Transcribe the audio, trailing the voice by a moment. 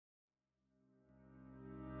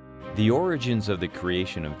The origins of the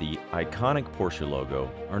creation of the iconic Porsche logo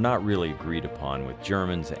are not really agreed upon, with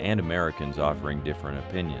Germans and Americans offering different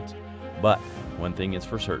opinions. But one thing is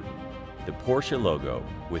for certain, the Porsche logo,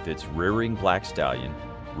 with its rearing black stallion,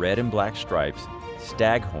 red and black stripes,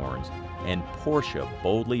 stag horns, and Porsche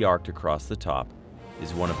boldly arced across the top,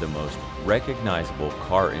 is one of the most recognizable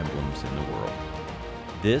car emblems in the world.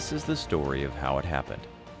 This is the story of how it happened.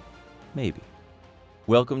 Maybe.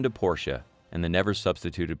 Welcome to Porsche and the Never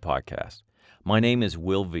Substituted podcast. My name is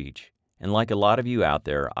Will Veach, and like a lot of you out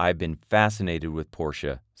there, I've been fascinated with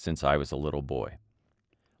Porsche since I was a little boy.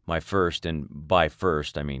 My first, and by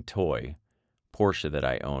first I mean toy, Porsche that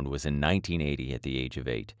I owned was in 1980 at the age of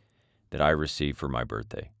 8, that I received for my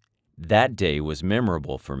birthday. That day was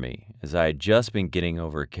memorable for me, as I had just been getting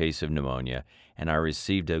over a case of pneumonia, and I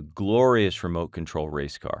received a glorious remote control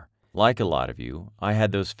race car. Like a lot of you, I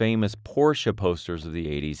had those famous Porsche posters of the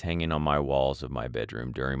 80s hanging on my walls of my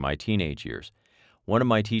bedroom during my teenage years. One of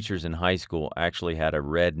my teachers in high school actually had a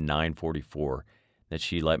red 944 that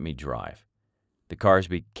she let me drive. The cars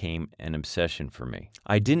became an obsession for me.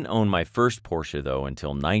 I didn't own my first Porsche, though,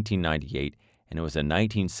 until 1998, and it was a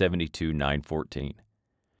 1972 914.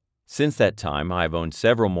 Since that time, I've owned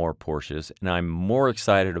several more Porsches, and I'm more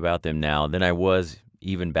excited about them now than I was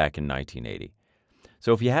even back in 1980.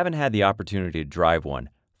 So if you haven't had the opportunity to drive one,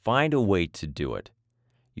 find a way to do it.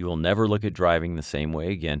 You will never look at driving the same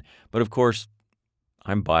way again, but of course,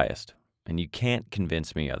 I'm biased, and you can't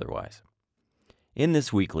convince me otherwise. In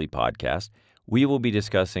this weekly podcast, we will be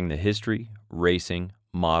discussing the history, racing,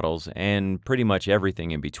 models, and pretty much everything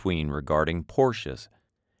in between regarding Porsches.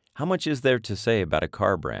 How much is there to say about a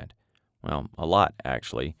car brand? Well, a lot,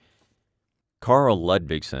 actually. Carl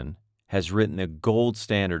Ludwigsen has written the gold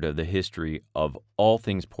standard of the history of all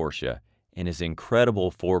things Porsche in his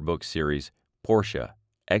incredible 4-book series, Porsche,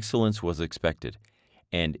 Excellence Was Expected,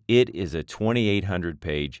 and it is a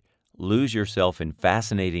 2,800-page,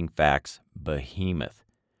 lose-yourself-in-fascinating-facts behemoth.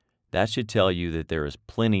 That should tell you that there is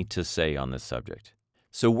plenty to say on this subject.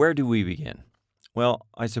 So where do we begin? Well,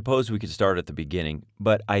 I suppose we could start at the beginning,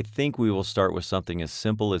 but I think we will start with something as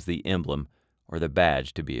simple as the emblem, or the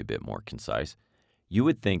badge to be a bit more concise. You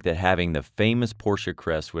would think that having the famous Porsche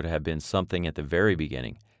crest would have been something at the very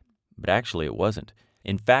beginning, but actually it wasn't.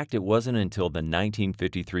 In fact, it wasn't until the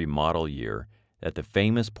 1953 model year that the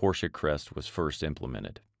famous Porsche crest was first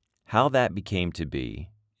implemented. How that became to be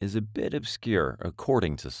is a bit obscure,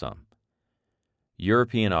 according to some.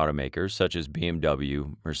 European automakers such as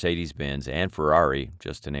BMW, Mercedes-Benz, and Ferrari,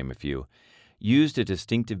 just to name a few, used a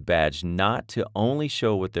distinctive badge not to only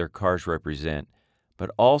show what their cars represent, but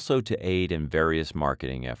also to aid in various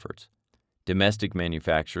marketing efforts. Domestic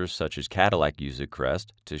manufacturers such as Cadillac use a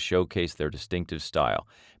crest to showcase their distinctive style.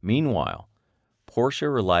 Meanwhile,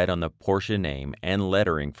 Porsche relied on the Porsche name and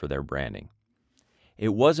lettering for their branding.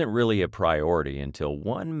 It wasn't really a priority until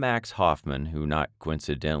one Max Hoffman, who not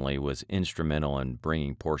coincidentally was instrumental in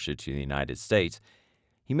bringing Porsche to the United States,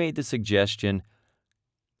 he made the suggestion,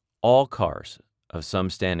 all cars of some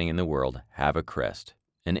standing in the world have a crest,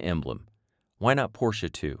 an emblem. Why not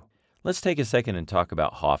Porsche too? Let's take a second and talk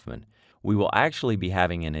about Hoffman. We will actually be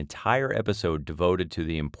having an entire episode devoted to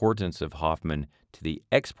the importance of Hoffman to the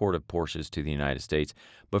export of Porsches to the United States,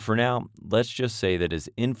 but for now, let's just say that his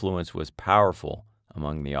influence was powerful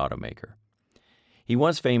among the automaker. He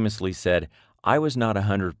once famously said, "I was not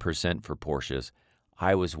 100% for Porsches,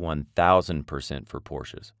 I was 1,000% for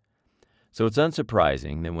Porsches." So it's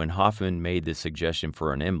unsurprising that when Hoffman made the suggestion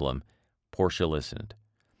for an emblem, Porsche listened.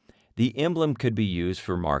 The emblem could be used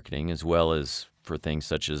for marketing as well as for things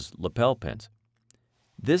such as lapel pins.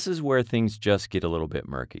 This is where things just get a little bit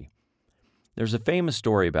murky. There's a famous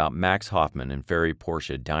story about Max Hoffman and Ferry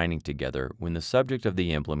Porsche dining together when the subject of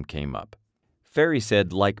the emblem came up. Ferry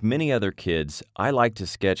said, like many other kids, I like to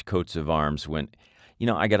sketch coats of arms when,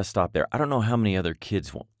 I got to stop there. I don't know how many other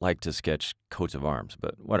kids like to sketch coats of arms,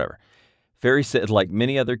 but whatever. Ferry said, like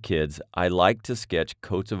many other kids, I liked to sketch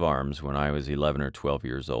coats of arms when I was 11 or 12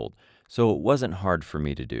 years old, so it wasn't hard for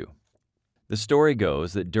me to do. The story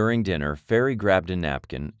goes that during dinner, Ferry grabbed a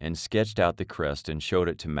napkin and sketched out the crest and showed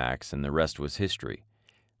it to Max, and the rest was history.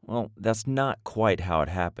 Well, that's not quite how it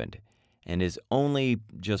happened, and is only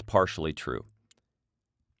just partially true.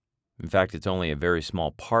 In fact, it's only a very small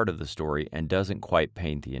part of the story and doesn't quite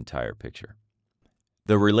paint the entire picture.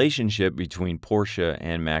 The relationship between Porsche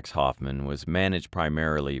and Max Hoffman was managed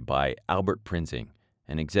primarily by Albert Prinzing,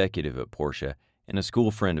 an executive at Porsche and a school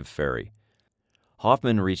friend of Ferry.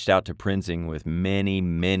 Hoffman reached out to Prinzing with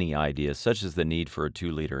many ideas, such as the need for a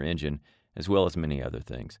 2-liter engine, as well as many other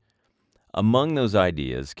things. Among those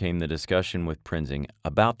ideas came the discussion with Prinzing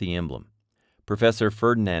about the emblem. Professor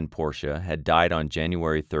Ferdinand Porsche had died on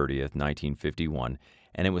January 30th, 1951,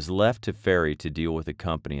 and it was left to Ferry to deal with the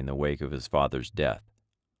company in the wake of his father's death.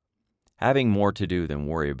 Having more to do than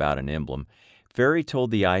worry about an emblem, Ferry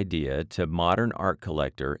told the idea to modern art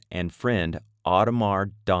collector and friend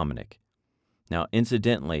Audemars Dominic. Now,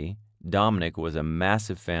 incidentally, Dominic was a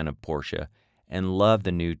massive fan of Porsche and loved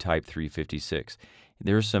the new Type 356.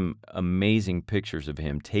 There's some amazing pictures of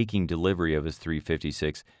him taking delivery of his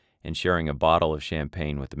 356 and sharing a bottle of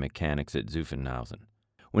champagne with the mechanics at Zuffenhausen.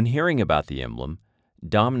 When hearing about the emblem,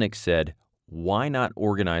 Dominic said, "Why not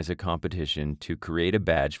organize a competition to create a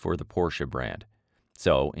badge for the Porsche brand?"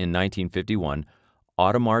 So, in 1951,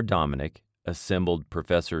 Audemars Dominic assembled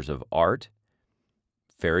professors of art,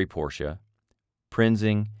 Ferry Porsche,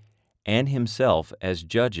 Prinzing, and himself as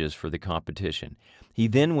judges for the competition. He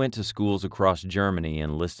then went to schools across Germany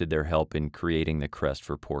and enlisted their help in creating the crest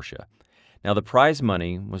for Porsche. Now, the prize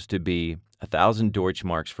money was to be 1,000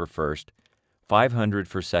 Deutschmarks for first, 500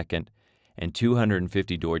 for second, and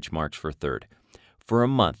 250 Deutschmarks for third. For a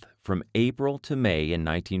month, from April to May in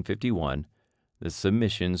 1951, the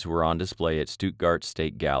submissions were on display at Stuttgart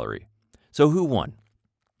State Gallery. So who won?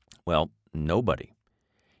 Well, nobody.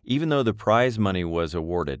 Even though the prize money was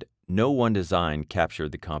awarded, no one design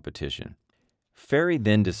captured the competition. Ferry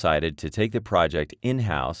then decided to take the project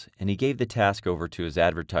in-house, and he gave the task over to his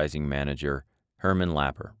advertising manager, Hermann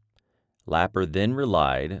Lapper. Lapper then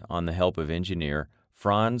relied on the help of engineer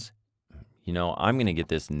Franz, I'm going to get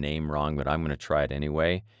this name wrong, but I'm going to try it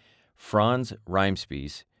anyway, Franz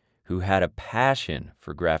Reimspiess, who had a passion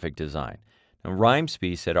for graphic design. Now,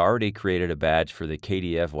 Reimspiess had already created a badge for the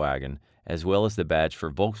KDF wagon as well as the badge for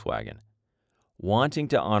Volkswagen. Wanting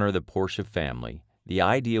to honor the Porsche family, the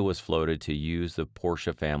idea was floated to use the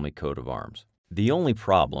Porsche family coat of arms. The only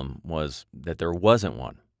problem was that there wasn't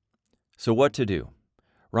one. So what to do?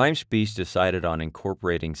 Reimspiess decided on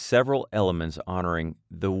incorporating several elements honoring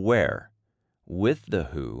the where with the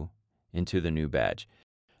who into the new badge.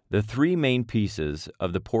 The three main pieces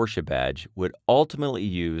of the Porsche badge would ultimately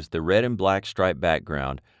use the red and black striped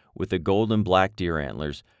background with the gold and black deer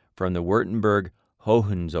antlers from the Württemberg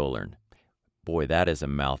Hohenzollern. Boy, that is a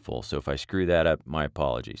mouthful, so if I screw that up, my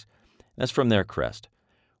apologies. That's from their crest,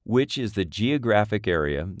 which is the geographic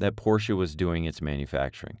area that Porsche was doing its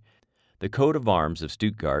manufacturing. The coat of arms of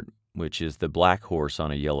Stuttgart, which is the black horse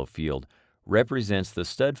on a yellow field, represents the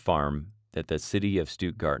stud farm that the city of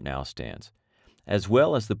Stuttgart now stands, as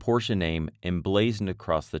well as the Porsche name emblazoned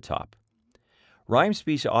across the top.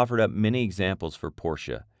 Reimspiess offered up many examples for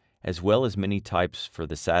Porsche, as well as many types for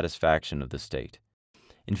the satisfaction of the state.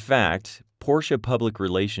 In fact, Porsche public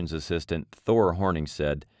relations assistant Thor Horning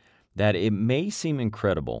said that it may seem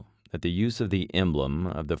incredible that the use of the emblem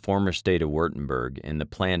of the former state of Württemberg in the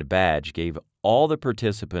planned badge gave all the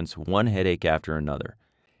participants one headache after another.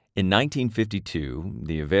 In 1952,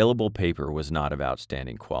 the available paper was not of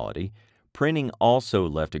outstanding quality. Printing also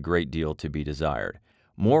left a great deal to be desired.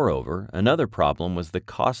 Moreover, another problem was the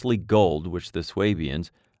costly gold which the Swabians,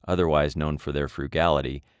 otherwise known for their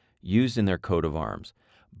frugality, used in their coat of arms.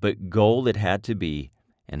 But gold it had to be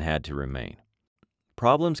and had to remain.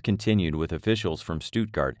 Problems continued with officials from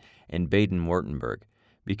Stuttgart and Baden-Württemberg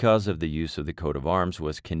because of the use of the coat of arms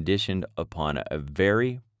was conditioned upon a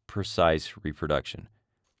very precise reproduction.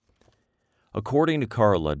 According to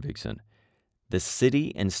Karl Ludwigsen, the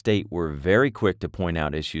city and state were very quick to point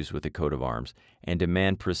out issues with the coat of arms and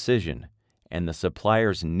demand precision, and the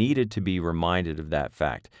suppliers needed to be reminded of that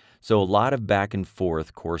fact, so a lot of back and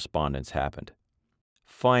forth correspondence happened.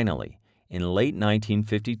 Finally, in late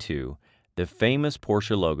 1952, the famous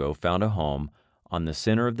Porsche logo found a home on the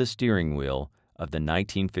center of the steering wheel of the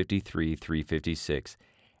 1953 356,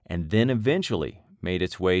 and then eventually made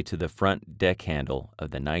its way to the front deck handle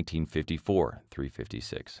of the 1954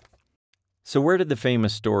 356. So where did the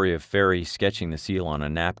famous story of Ferry sketching the seal on a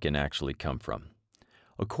napkin actually come from?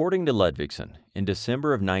 According to Ludwigsen, in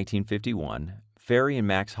December of 1951, Ferry and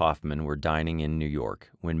Max Hoffman were dining in New York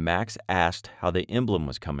when Max asked how the emblem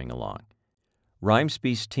was coming along.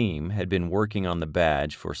 Reimspiess' team had been working on the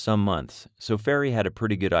badge for some months, so Ferry had a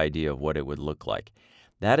pretty good idea of what it would look like.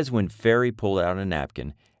 That is when Ferry pulled out a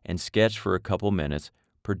napkin and sketched for a couple minutes,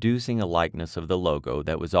 producing a likeness of the logo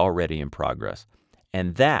that was already in progress.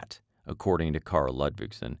 And that, according to Karl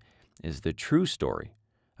Ludwigsen, is the true story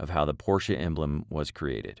of how the Porsche emblem was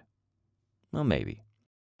created. Well, maybe.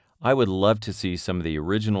 I would love to see some of the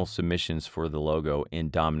original submissions for the logo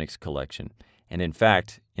in Dominic's collection. And in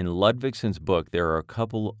fact, in Ludwigsen's book, there are a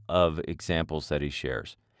couple of examples that he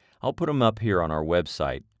shares. I'll put them up here on our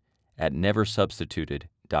website at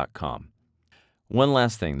neversubstituted.com. One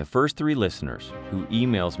last thing, the first 3 listeners who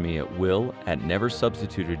emails me at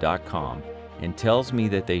will@neversubstituted.com and tells me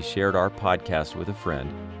that they shared our podcast with a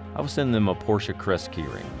friend, I will send them a Porsche Crest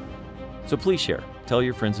keyring. So please share, tell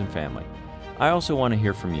your friends and family. I also want to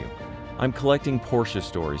hear from you. I'm collecting Porsche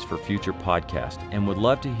stories for future podcasts and would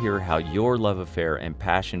love to hear how your love affair and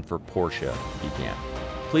passion for Porsche began.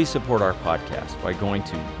 Please support our podcast by going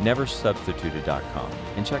to neversubstituted.com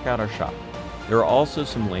and check out our shop. There are also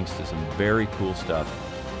some links to some very cool stuff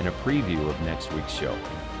and a preview of next week's show.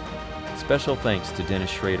 Special thanks to Dennis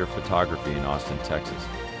Schrader Photography in Austin, Texas.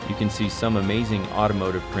 You can see some amazing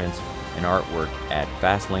automotive prints and artwork at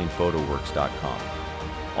fastlanephotoworks.com.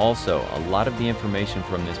 Also, a lot of the information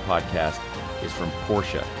from this podcast is from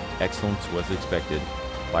Porsche, Excellence Was Expected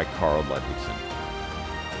by Carl Ludwigsen.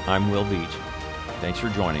 I'm Will Veach. Thanks for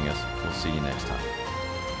joining us. We'll see you next time.